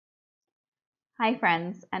Hi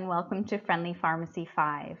friends, and welcome to Friendly Pharmacy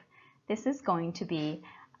 5. This is going to be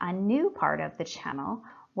a new part of the channel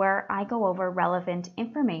where I go over relevant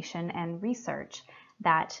information and research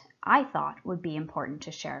that I thought would be important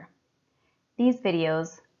to share. These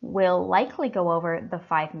videos will likely go over the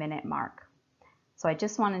 5-minute mark, so I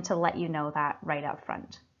just wanted to let you know that right up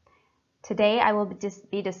front. Today I will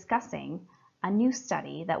be discussing a new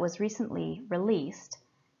study that was recently released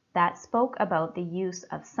that spoke about the use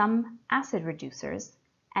of some acid reducers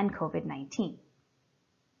and COVID-19.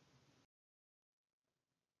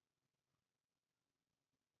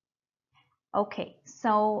 Okay,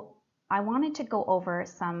 so I wanted to go over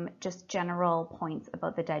some just general points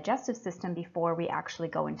about the digestive system before we actually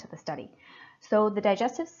go into the study. So the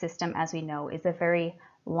digestive system, as we know, is a very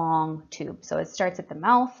long tube. So it starts at the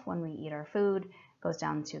mouth when we eat our food, goes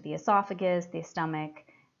down to the esophagus, the stomach,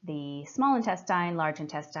 the small intestine, large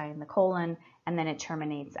intestine, the colon, and then it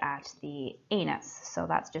terminates at the anus. So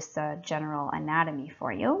that's just a general anatomy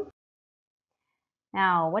for you.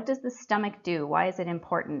 Now, what does the stomach do? Why is it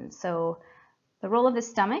important? So the role of the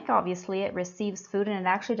stomach, obviously, it receives food and it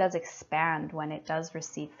actually does expand when it does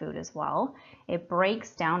receive food as well. It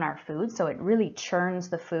breaks down our food, so it really churns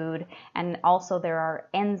the food, and also there are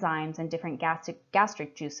enzymes and different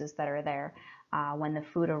gastric juices that are there when the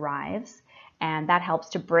food arrives, and that helps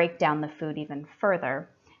to break down the food even further.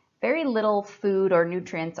 Very little food or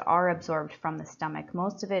nutrients are absorbed from the stomach.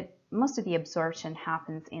 Most of the absorption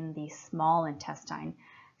happens in the small intestine.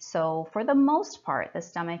 So for the most part, the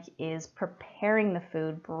stomach is preparing the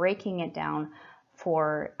food, breaking it down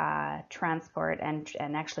for transport and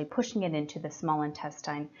actually pushing it into the small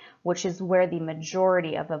intestine, which is where the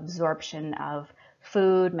majority of absorption of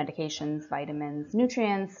food, medications, vitamins,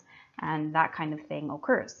 nutrients, and that kind of thing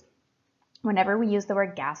occurs. Whenever we use the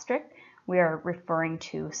word gastric, we are referring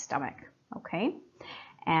to stomach, okay?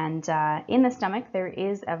 And in the stomach, there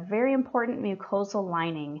is a very important mucosal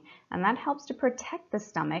lining, and that helps to protect the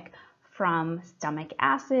stomach from stomach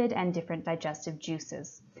acid and different digestive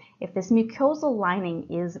juices. If this mucosal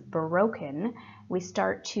lining is broken, we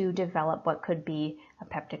start to develop what could be a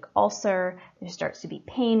peptic ulcer, there starts to be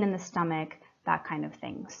pain in the stomach, that kind of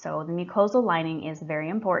thing. So the mucosal lining is very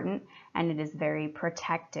important, and it is very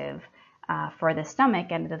protective for the stomach,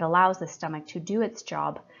 and it allows the stomach to do its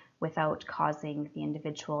job without causing the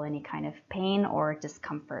individual any kind of pain or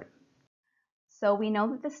discomfort. So we know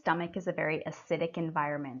that the stomach is a very acidic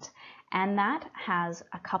environment, and that has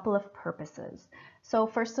a couple of purposes. So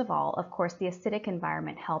first of all, of course, the acidic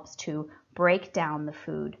environment helps to break down the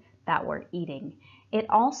food that we're eating. It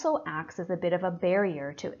also acts as a bit of a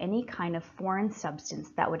barrier to any kind of foreign substance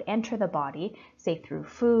that would enter the body, say through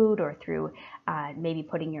food or through maybe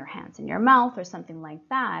putting your hands in your mouth or something like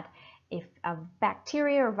that. If a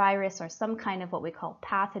bacteria or virus or some kind of what we call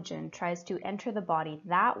pathogen tries to enter the body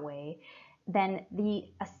that way, then the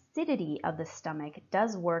acidity of the stomach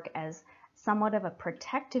does work as somewhat of a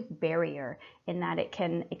protective barrier in that it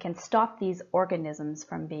can stop these organisms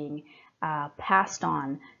from being passed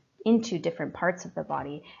on into different parts of the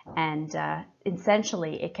body, and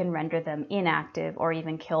essentially it can render them inactive or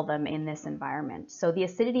even kill them in this environment. So the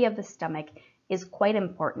acidity of the stomach is quite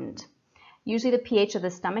important. Usually the pH of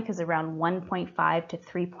the stomach is around 1.5 to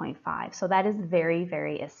 3.5, so that is very,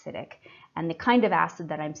 very acidic. And the kind of acid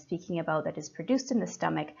that I'm speaking about that is produced in the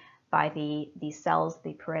stomach by the cells,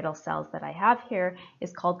 the parietal cells that I have here,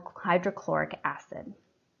 is called hydrochloric acid.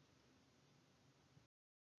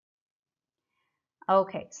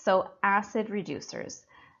 Okay, so acid reducers.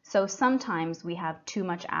 So sometimes we have too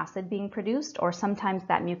much acid being produced, or sometimes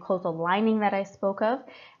that mucosal lining that I spoke of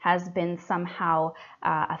has been somehow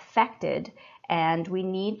affected, and we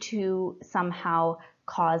need to somehow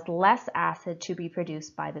cause less acid to be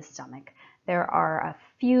produced by the stomach. There are a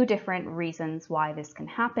few different reasons why this can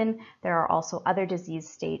happen. There are also other disease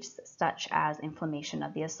states such as inflammation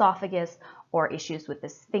of the esophagus or issues with the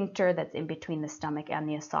sphincter that's in between the stomach and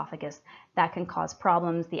the esophagus that can cause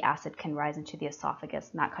problems. The acid can rise into the esophagus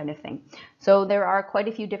and that kind of thing. So there are quite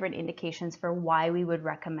a few different indications for why we would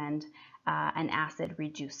recommend an acid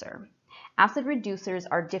reducer. Acid reducers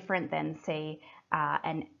are different than, say,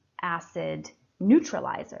 an acid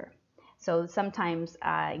neutralizer. So sometimes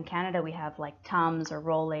in Canada we have like Tums or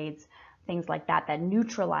Rolaids, things like that, that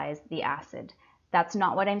neutralize the acid. That's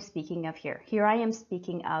not what I'm speaking of here. Here I am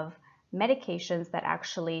speaking of medications that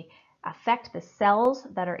actually affect the cells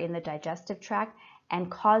that are in the digestive tract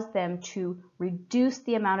and cause them to reduce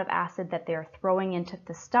the amount of acid that they're throwing into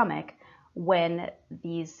the stomach when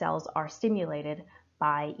these cells are stimulated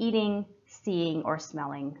by eating, seeing, or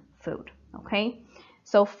smelling food. Okay,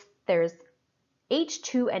 so there's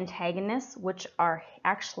H2 antagonists, which are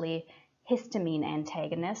actually histamine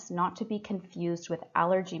antagonists, not to be confused with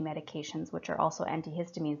allergy medications, which are also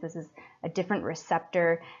antihistamines. This is a different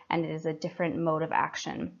receptor and it is a different mode of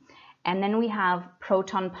action. And then we have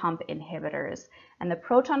proton pump inhibitors. And the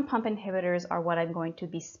proton pump inhibitors are what I'm going to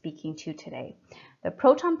be speaking to today. The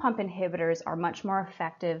proton pump inhibitors are much more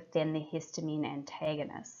effective than the histamine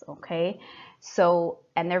antagonists, okay? So,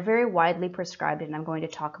 and they're very widely prescribed, and I'm going to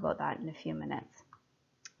talk about that in a few minutes.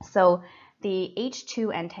 So the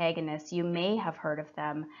H2 antagonists, you may have heard of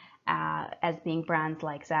them as being brands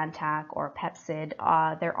like Zantac or Pepcid.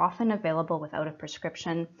 They're often available without a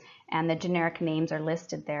prescription, and the generic names are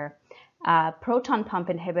listed there. Proton pump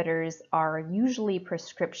inhibitors are usually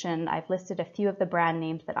prescription. I've listed a few of the brand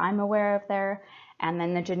names that I'm aware of there, and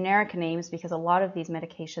then the generic names, because a lot of these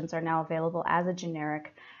medications are now available as a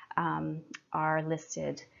generic, are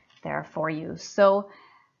listed there for you. So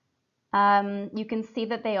you can see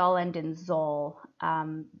that they all end in zol,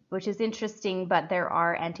 which is interesting, but there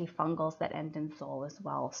are antifungals that end in zol as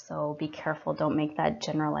well. So be careful, don't make that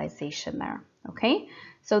generalization there. Okay,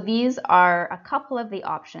 so these are a couple of the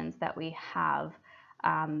options that we have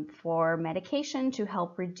for medication to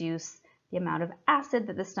help reduce the amount of acid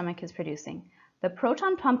that the stomach is producing. The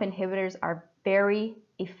proton pump inhibitors are very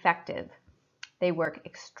effective. They work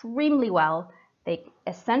extremely well. They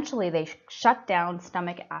shut down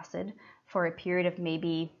stomach acid for a period of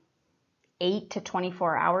maybe 8 to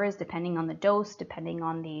 24 hours, depending on the dose, depending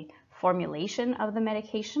on the formulation of the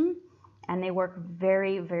medication. And they work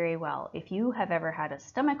very, very well. If you have ever had a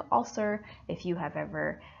stomach ulcer, if you have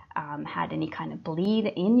ever had any kind of bleed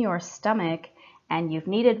in your stomach and you've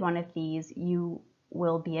needed one of these, you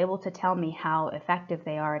will be able to tell me how effective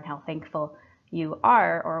they are and how thankful you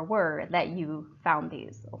are or were that you found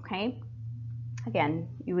these, okay? Again,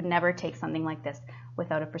 you would never take something like this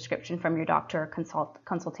without a prescription from your doctor or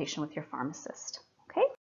consultation with your pharmacist, okay?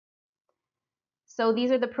 So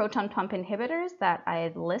these are the proton pump inhibitors that I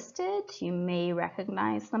had listed. You may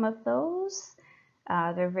recognize some of those.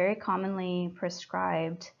 They're very commonly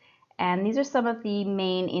prescribed. And these are some of the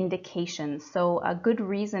main indications. So a good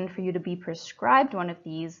reason for you to be prescribed one of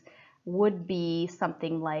these would be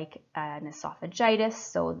something like an esophagitis.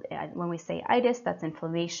 So when we say itis, that's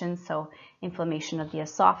inflammation. So inflammation of the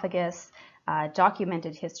esophagus,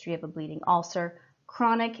 documented history of a bleeding ulcer,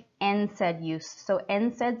 chronic NSAID use. So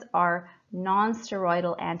NSAIDs are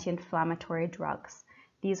non-steroidal anti-inflammatory drugs.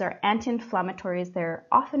 These are anti-inflammatories. They're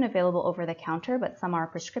often available over the counter, but some are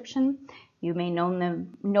prescription. You may know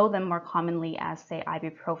them more commonly as, say,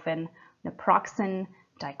 ibuprofen, naproxen,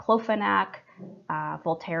 diclofenac,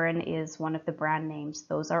 Voltaren is one of the brand names.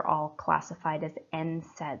 Those are all classified as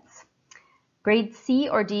NSAIDs. Grade C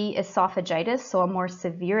or D esophagitis, so a more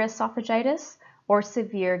severe esophagitis, or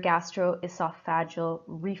severe gastroesophageal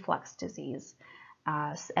reflux disease.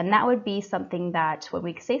 And that would be something that, when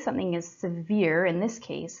we say something is severe, in this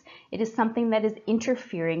case, it is something that is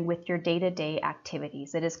interfering with your day-to-day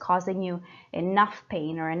activities. It is causing you enough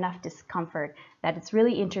pain or enough discomfort that it's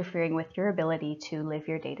really interfering with your ability to live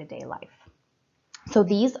your day-to-day life. So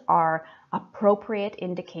these are appropriate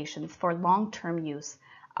indications for long-term use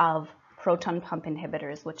of proton pump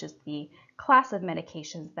inhibitors, which is the class of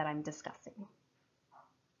medications that I'm discussing.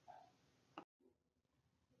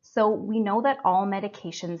 So we know that all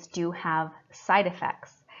medications do have side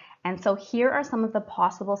effects. And so here are some of the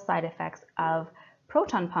possible side effects of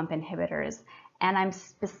proton pump inhibitors. And I'm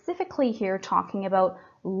specifically here talking about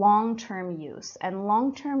long-term use. And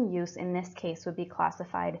long-term use in this case would be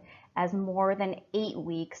classified as more than 8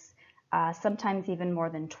 weeks, sometimes even more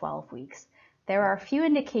than 12 weeks. There are a few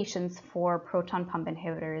indications for proton pump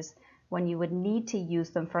inhibitors when you would need to use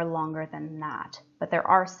them for longer than that, but there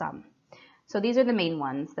are some. So these are the main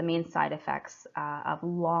ones, the main side effects of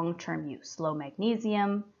long-term use: low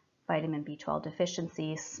magnesium, vitamin B12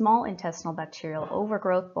 deficiency, small intestinal bacterial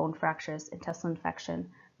overgrowth, bone fractures, intestinal infection,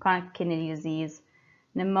 chronic kidney disease,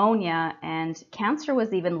 pneumonia, and cancer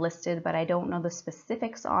was even listed, but I don't know the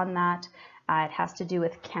specifics on that. It has to do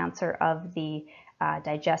with cancer of the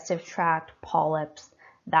digestive tract, polyps,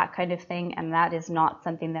 that kind of thing, and that is not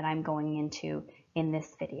something that I'm going into in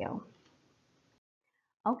this video.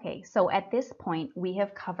 Okay, so at this point we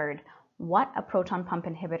have covered what a proton pump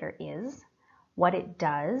inhibitor is, what it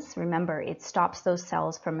does. Remember, it stops those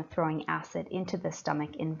cells from throwing acid into the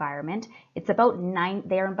stomach environment. They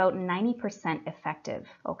are about 90% effective,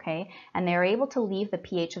 okay? And they're able to leave the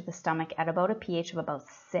pH of the stomach at about a pH of about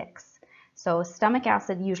 6. So stomach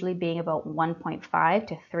acid usually being about 1.5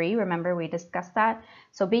 to 3, remember we discussed that?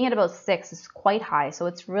 So being at about 6 is quite high, so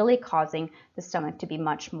it's really causing the stomach to be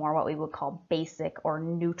much more what we would call basic or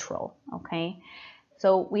neutral, okay?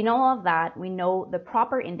 So we know all of that. We know the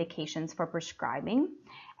proper indications for prescribing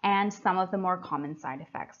and some of the more common side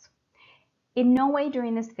effects. In no way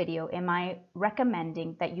during this video am I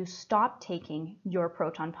recommending that you stop taking your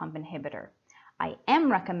proton pump inhibitor. I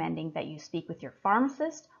am recommending that you speak with your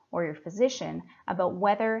pharmacist or your physician about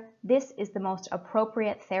whether this is the most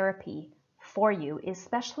appropriate therapy for you,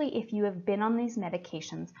 especially if you have been on these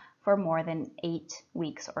medications for more than 8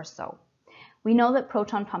 weeks or so. We know that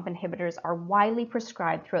proton pump inhibitors are widely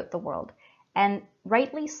prescribed throughout the world, and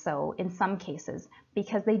rightly so in some cases,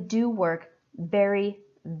 because they do work very,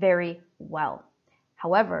 very well.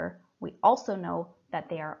 However, we also know that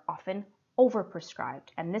they are often overprescribed,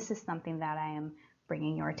 and this is something that I am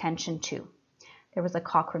bringing your attention to. There was a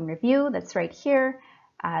Cochrane review that's right here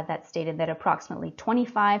that stated that approximately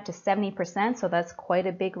 25 to 70%, so that's quite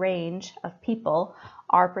a big range of people,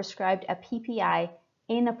 are prescribed a PPI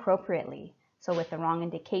inappropriately. So with the wrong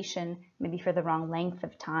indication, maybe for the wrong length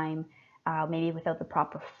of time, maybe without the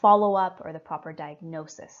proper follow-up or the proper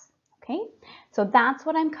diagnosis. Okay, so that's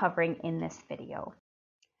what I'm covering in this video.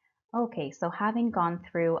 Okay, so having gone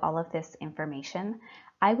through all of this information,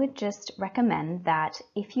 I would just recommend that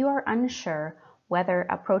if you are unsure whether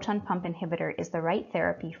a proton pump inhibitor is the right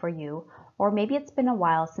therapy for you, or maybe it's been a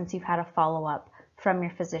while since you've had a follow-up from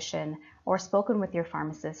your physician or spoken with your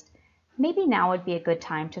pharmacist, maybe now would be a good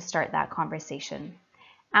time to start that conversation.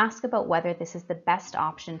 Ask about whether this is the best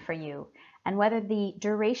option for you and whether the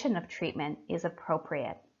duration of treatment is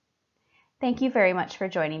appropriate. Thank you very much for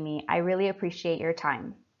joining me. I really appreciate your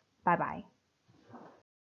time. Bye-bye.